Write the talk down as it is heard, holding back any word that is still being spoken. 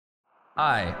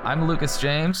Hi, I'm Lucas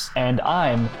James. And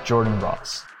I'm Jordan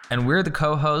Ross. And we're the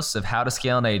co-hosts of How to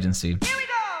Scale an Agency. Here we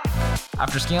go!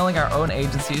 After scaling our own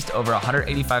agencies to over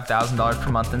 $185,000 per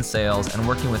month in sales and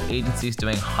working with agencies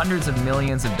doing hundreds of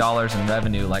millions of dollars in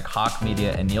revenue like Hawk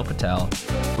Media and Neil Patel,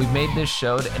 we've made this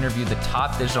show to interview the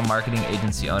top digital marketing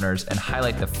agency owners and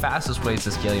highlight the fastest ways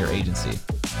to scale your agency.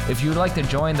 If you would like to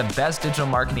join the best digital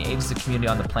marketing agency community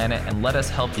on the planet and let us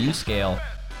help you scale,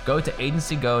 go to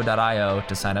agencygo.io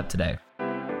to sign up today.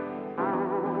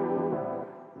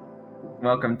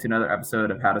 Welcome to another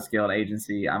episode of How to Scale an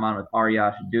Agency. I'm on with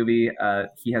Aryash Dubey.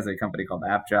 He has a company called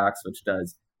AppJox, which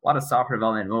does a lot of software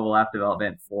development and mobile app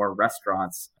development for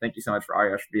restaurants. Thank you so much for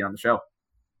Aryash for being on the show.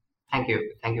 Thank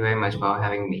you. Thank you very much for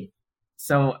having me.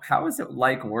 So how is it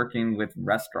like working with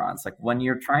restaurants? Like when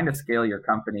you're trying to scale your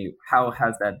company, how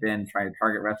has that been trying to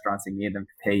target restaurants and get them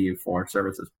to pay you for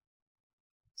services?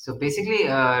 So basically,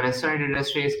 restaurant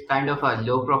industry is kind of a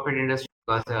low profit industry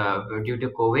because due to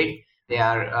COVID, they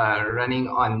are running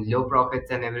on low profits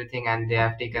and everything, and they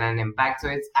have taken an impact. So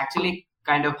it's actually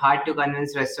kind of hard to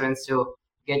convince restaurants to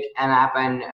get an app,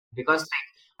 and because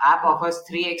app offers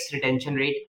 3x retention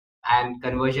rate and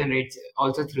conversion rates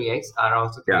also 3x are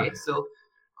also 3x. Yeah. So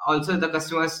also the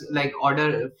customers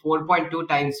order 4.2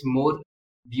 times more,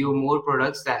 view more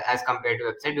products as compared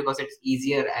to website because it's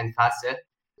easier and faster.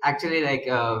 Actually,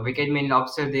 Wicked Main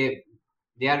Lobster, they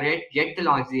are yet to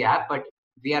launch the app, but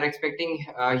we are expecting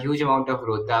a huge amount of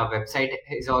growth. The website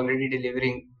is already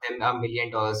delivering them $1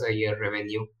 million a year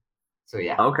revenue. So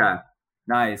yeah. Okay,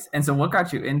 nice. And so what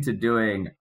got you into doing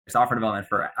software development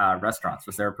for restaurants?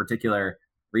 Was there a particular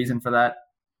reason for that?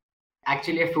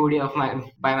 Actually, a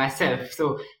foodie by myself.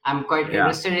 So I'm quite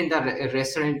interested in the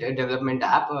restaurant development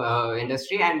app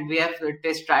industry. And we have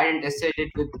tried and tested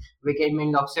it with Wicked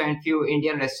Main Lobster and few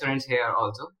Indian restaurants here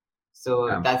also.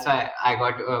 So that's why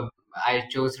I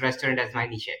chose restaurant as my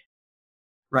niche.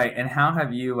 Right. And how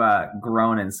have you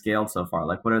grown and scaled so far?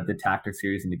 Like, what are the tactics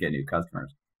you're using to get new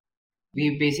customers?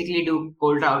 We basically do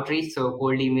cold outreach, so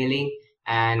cold emailing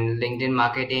and LinkedIn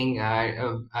marketing.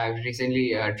 I've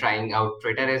recently trying out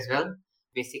Twitter as well.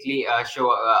 Basically, show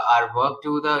our work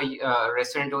to the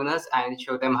restaurant owners and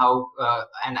show them how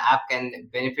an app can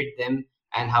benefit them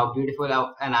and how beautiful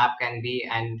an app can be.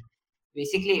 And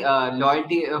basically,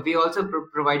 loyalty. We also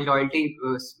provide loyalty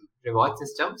reward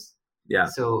systems. Yeah.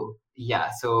 So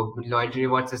loyalty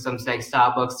reward systems like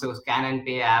Starbucks, so scan and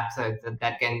pay apps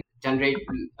that can generate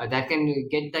that can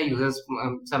get the users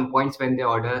some points when they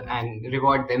order and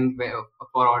reward them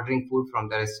for ordering food from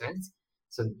the restaurants.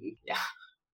 So yeah.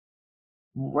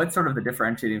 What's sort of the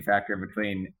differentiating factor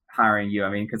between hiring you? I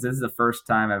mean, because this is the first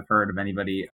time I've heard of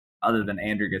anybody other than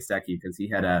Andrew Gostecki, because he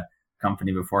had a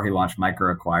company before he launched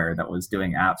MicroAcquire that was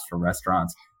doing apps for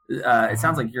restaurants. It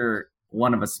sounds like you're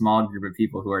one of a small group of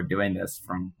people who are doing this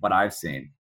from what I've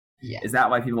seen. Yeah. Is that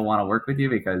why people want to work with you?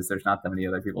 Because there's not that many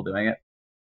other people doing it?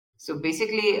 So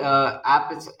basically,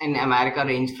 apps in America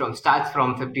starts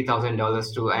from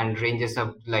 $50,000 to and ranges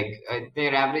up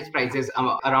their average prices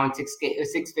around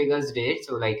six figures rate.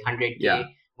 So like 100K,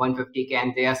 150K,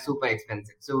 and they are super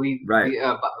expensive. So we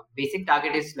basic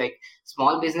target is like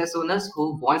small business owners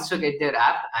who wants to get their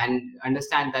app and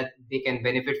understand that they can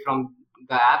benefit from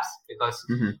the apps because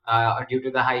due to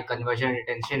the high conversion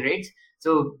retention rates.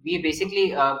 So we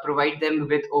basically provide them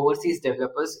with overseas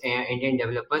developers, Indian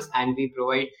developers, and we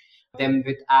provide them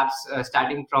with apps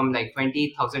starting from like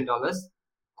 $20,000,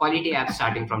 quality apps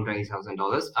starting from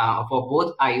 $20,000 for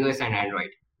both iOS and Android.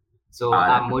 So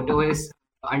our motto is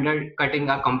undercutting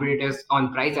our competitors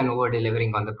on price and over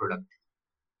delivering on the product.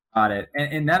 Got it.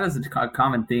 And that is a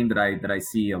common theme that I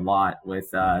see a lot with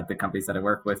the companies that I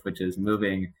work with, which is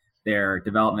moving their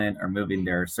development or moving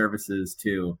their services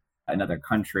to another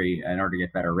country in order to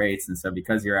get better rates. And so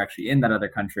because you're actually in that other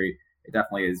country, it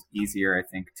definitely is easier, I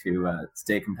think, to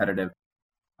stay competitive.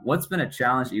 What's been a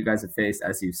challenge that you guys have faced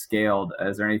as you've scaled?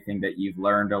 Is there anything that you've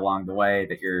learned along the way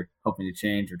that you're hoping to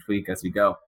change or tweak as you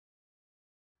go?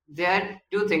 There are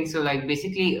two things. So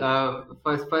basically,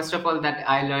 first of all, that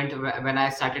I learned when I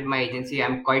started my agency.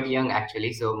 I'm quite young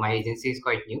actually, so my agency is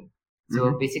quite new.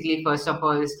 So basically, first of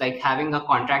all, is like having a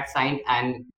contract signed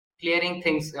and clearing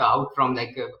things out from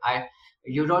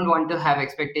you don't want to have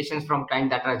expectations from client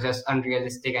that are just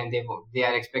unrealistic and they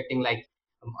are expecting like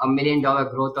 $1 million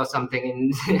growth or something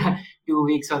in 2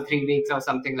 weeks or 3 weeks or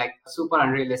something like super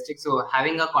unrealistic. So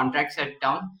having a contract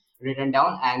written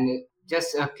down and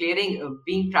just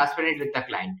being transparent with the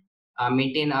client,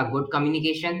 maintain a good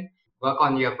communication, work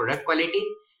on your product quality,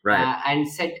 and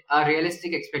set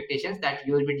realistic expectations that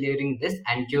you will be delivering this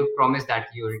and you promise that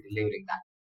you will be delivering that.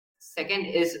 Second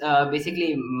is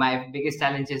basically my biggest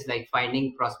challenge is like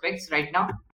finding prospects right now.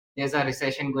 There's a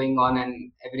recession going on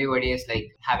and everybody is like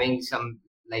having some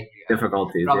like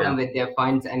difficulties, problem with their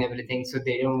funds and everything. So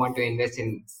they don't want to invest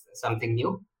in something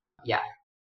new. Yeah.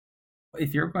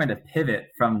 If you're going to pivot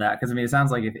from that, because I mean, it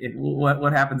sounds like if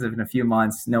what happens if in a few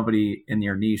months nobody in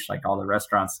your niche, like all the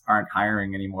restaurants, aren't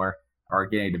hiring anymore or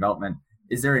getting development?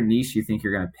 Is there a niche you think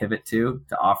you're going to pivot to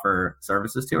offer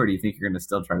services to, or do you think you're going to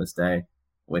still try to stay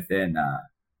within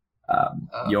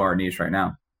your niche right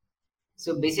now?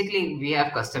 So basically, we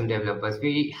have custom developers.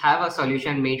 We have a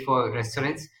solution made for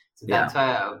restaurants. So that's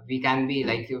why we can be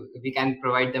like, we can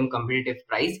provide them competitive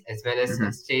price as well as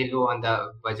stay low on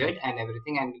the budget and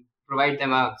everything, and provide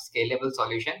them a scalable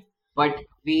solution. But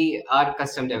we are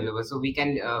custom developers, so we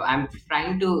can. I'm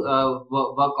trying to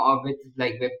work on with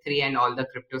like Web3 and all the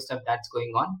crypto stuff that's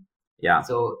going on. Yeah.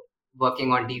 So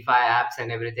working on DeFi apps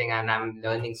and everything, and I'm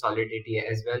learning Solidity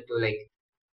as well to like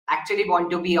actually want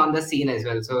to be on the scene as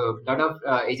well. So a lot of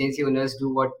agency owners do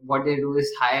what they do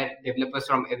is hire developers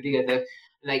from every other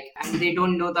like, and they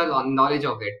don't know the knowledge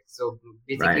of it. So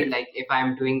basically, like if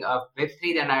I'm doing a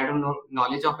Web3, then I don't know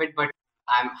knowledge of it, but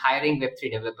I'm hiring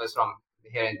Web3 developers from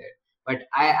here and there. But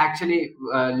I actually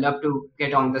love to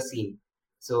get on the scene.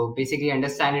 So basically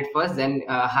understand it first, then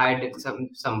hire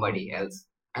somebody else.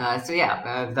 So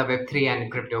yeah, the Web3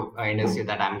 and crypto industry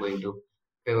that I'm going to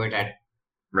pivot at.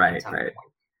 Right.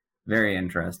 Very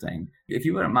interesting. If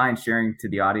you wouldn't mind sharing to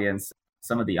the audience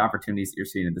some of the opportunities that you're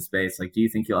seeing in the space, like do you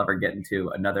think you'll ever get into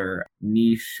another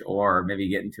niche or maybe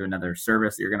get into another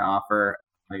service that you're going to offer,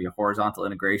 maybe a horizontal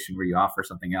integration where you offer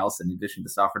something else in addition to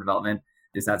software development?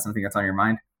 Is that something that's on your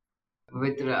mind?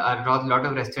 With a lot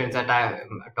of restaurants that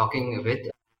I'm talking with,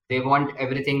 they want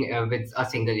everything with a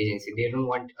single agency. They don't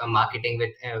want marketing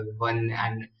with one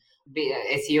and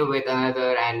SEO with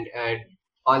another and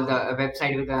all the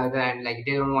website with another, and like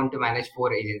they don't want to manage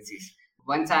 4 agencies.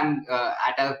 Once I'm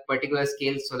at a particular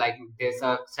scale, so like there's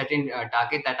a certain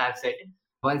target that I've set.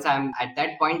 Once I'm at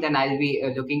that point, then I'll be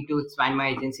looking to expand my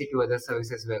agency to other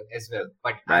services as well.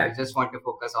 But I just want to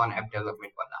focus on app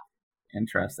development for now.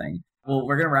 Interesting. Well,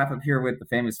 we're going to wrap up here with the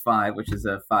famous 5, which is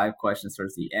 5 questions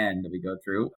towards the end that we go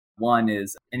through. One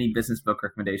is, any business book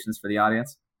recommendations for the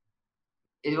audience?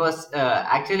 It was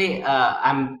actually,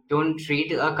 I don't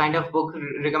read a kind of book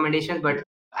recommendations, but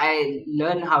I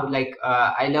learn how like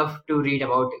I love to read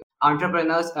about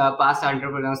entrepreneurs, past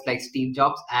entrepreneurs like Steve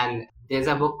Jobs, and there's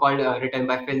a book called written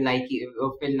by Phil Knight,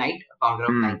 founder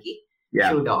of Nike.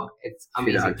 Shoe Dog. It's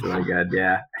amazing. Shoe Dog's really good,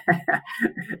 yeah.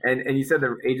 and you said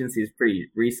the agency is pretty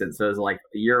recent, so it's like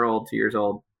a year old, 2 years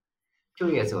old? 2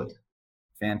 years old.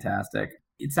 Fantastic.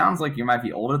 It sounds like you might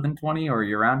be older than 20 or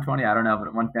you're around 20. I don't know,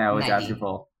 but one thing I always ask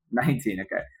people, 19,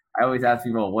 okay. I always ask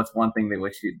people, what's one thing they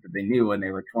wish they knew when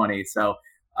they were 20? So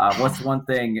what's one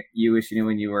thing you wish you knew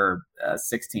when you were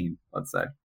 16, let's say?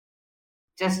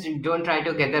 Just don't try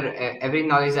to gather every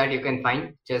knowledge that you can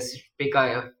find. Just pick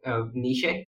a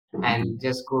niche and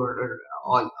just go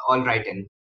all right in.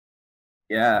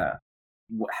 Yeah.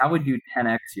 How would you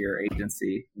 10x your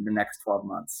agency in the next 12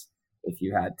 months if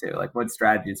you had to? Like, what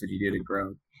strategies would you do to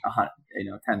grow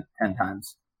 10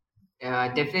 times?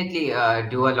 Definitely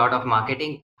do a lot of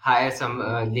marketing, hire some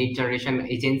lead generation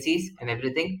agencies and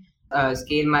everything.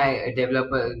 Scale my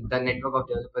the network of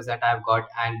developers that I've got.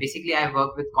 And basically I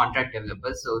work with contract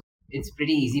developers. So it's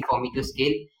pretty easy for me to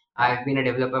scale. I've been a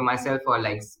developer myself for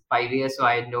like 5 years. So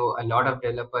I know a lot of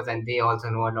developers and they also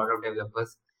know a lot of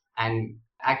developers, and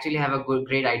actually have a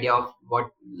great idea of what,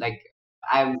 like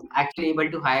I'm actually able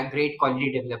to hire great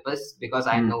quality developers because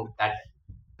I know that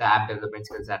the app development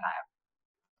skills that I have.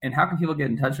 And how can people get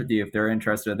in touch with you if they're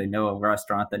interested? They know a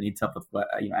restaurant that needs help with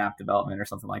app development or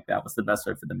something like that. What's the best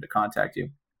way for them to contact you?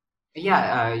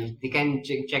 Yeah, they can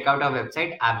check out our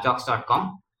website,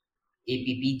 appjox.com,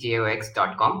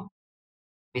 appjox.com.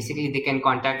 Basically, they can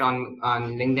contact on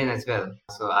LinkedIn as well.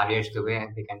 So Aryash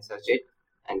Dubey, they can search it,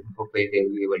 and hopefully they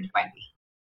will be able to find me.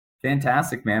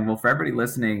 Fantastic, man. Well, for everybody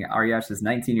listening, Aryash is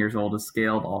 19 years old, has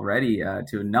scaled already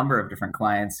to a number of different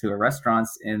clients who are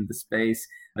restaurants in the space,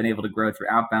 been able to grow through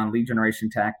outbound lead generation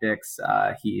tactics.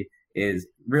 He is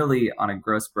really on a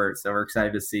growth spurt, so we're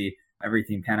excited to see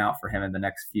everything pan out for him in the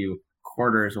next few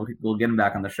quarters. We'll get him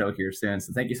back on the show here soon.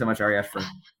 So thank you so much, Aryash, for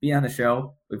being on the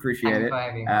show. We appreciate it.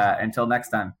 Until next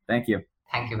time, thank you.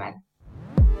 Thank you, man.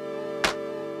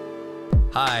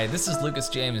 Hi, this is Lucas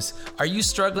James. Are you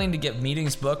struggling to get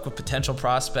meetings booked with potential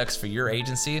prospects for your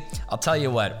agency? I'll tell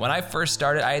you what, when I first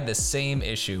started, I had the same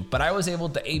issue, but I was able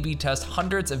to A/B test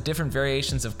hundreds of different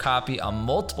variations of copy on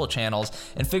multiple channels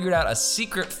and figured out a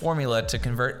secret formula to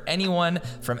convert anyone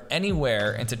from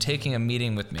anywhere into taking a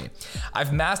meeting with me.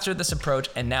 I've mastered this approach,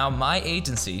 and now my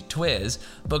agency, Twiz,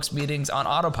 books meetings on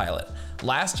autopilot.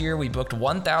 Last year, we booked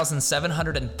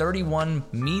 1,731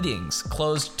 meetings,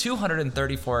 closed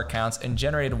 234 accounts, and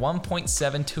generated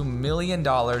 $1.72 million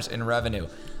in revenue.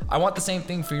 I want the same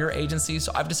thing for your agency,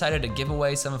 so I've decided to give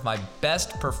away some of my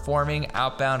best performing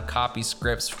outbound copy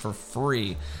scripts for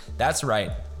free. That's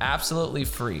right, absolutely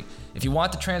free. If you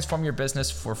want to transform your business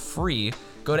for free,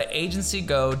 go to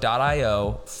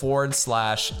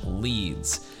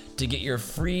agencygo.io/leads to get your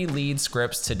free lead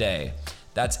scripts today.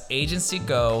 That's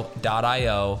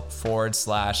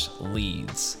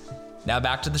agencygo.io/leads. Now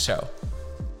back to the show.